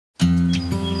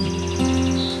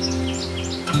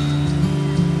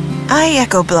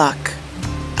iEco Block,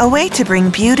 a way to bring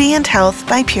beauty and health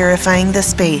by purifying the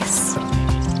space.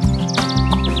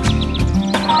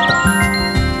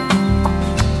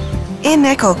 In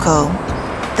EcoCo,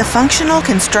 the functional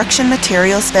construction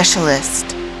material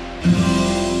specialist.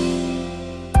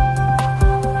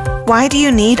 Why do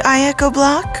you need iEco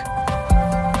Block?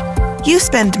 You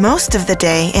spend most of the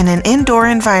day in an indoor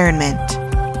environment.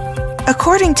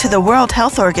 According to the World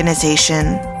Health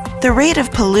Organization, the rate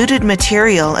of polluted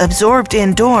material absorbed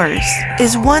indoors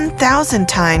is 1,000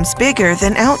 times bigger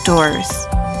than outdoors.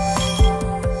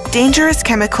 Dangerous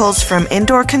chemicals from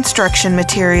indoor construction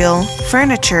material,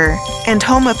 furniture, and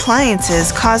home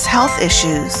appliances cause health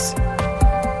issues.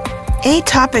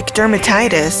 Atopic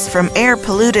dermatitis from air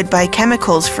polluted by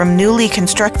chemicals from newly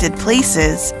constructed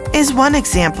places is one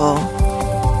example.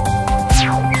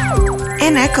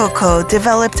 EcoCo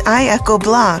developed iEco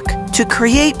Block to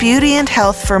create beauty and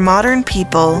health for modern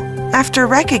people after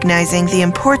recognizing the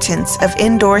importance of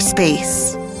indoor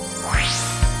space.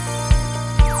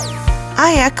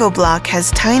 iEco Block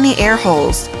has tiny air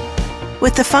holes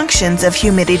with the functions of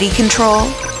humidity control,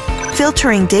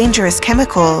 filtering dangerous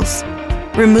chemicals,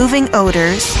 removing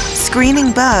odors,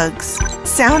 screening bugs,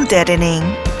 sound deadening,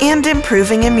 and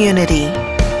improving immunity.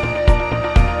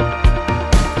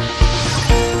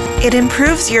 It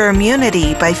improves your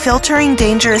immunity by filtering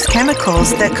dangerous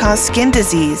chemicals that cause skin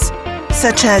disease,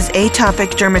 such as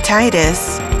atopic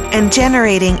dermatitis, and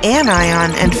generating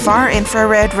anion and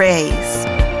far-infrared rays.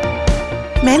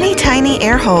 Many tiny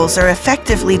air holes are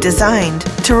effectively designed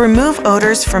to remove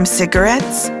odors from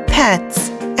cigarettes, pets,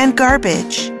 and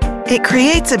garbage. It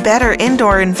creates a better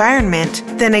indoor environment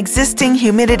than existing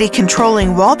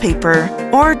humidity-controlling wallpaper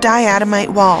or diatomite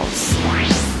walls.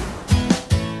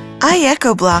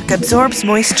 iEco Block absorbs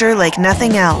moisture like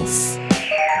nothing else.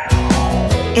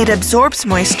 It absorbs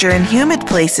moisture in humid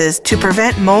places to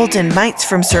prevent mold and mites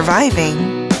from surviving,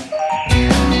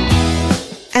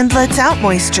 and lets out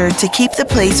moisture to keep the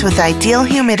place with ideal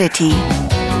humidity.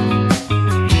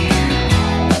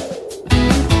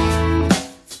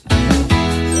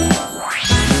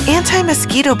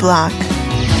 Anti-mosquito block,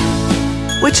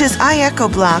 which is iEco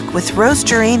Block with rose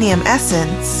geranium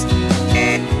essence,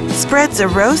 spreads a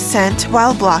rose scent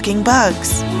while blocking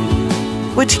bugs,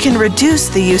 which can reduce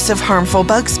the use of harmful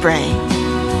bug spray.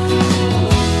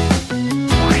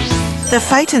 The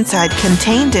phytoncide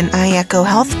contained in iEco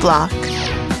Health Block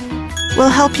will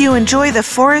help you enjoy the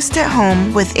forest at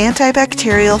home with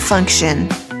antibacterial function,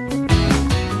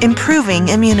 improving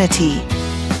immunity.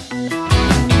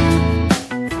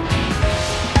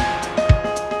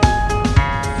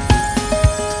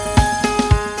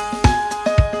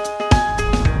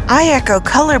 iEco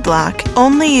Color Block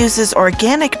only uses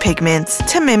organic pigments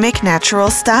to mimic natural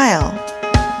style.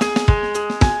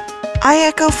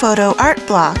 iEco Photo Art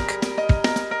Block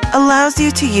allows you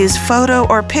to use photo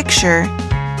or picture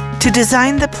to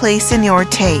design the place in your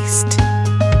taste.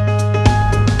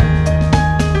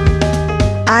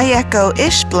 iEco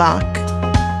Ish Block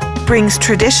brings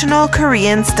traditional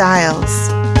Korean styles.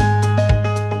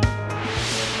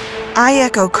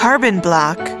 iEco Carbon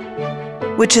Block,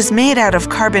 which is made out of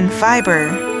carbon fiber,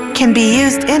 can be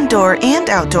used indoor and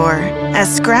outdoor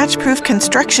as scratch-proof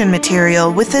construction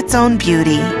material with its own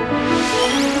beauty.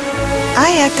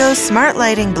 iEco Smart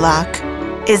Lighting Block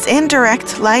is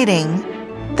indirect lighting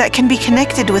that can be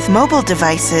connected with mobile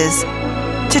devices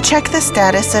to check the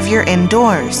status of your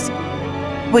indoors,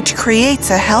 which creates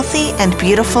a healthy and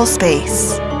beautiful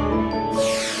space.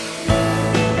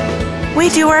 We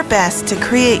do our best to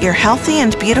create your healthy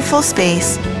and beautiful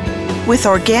space with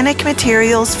organic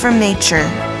materials from nature.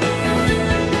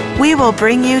 We will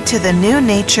bring you to the new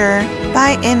nature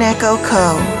by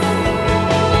EcoCo.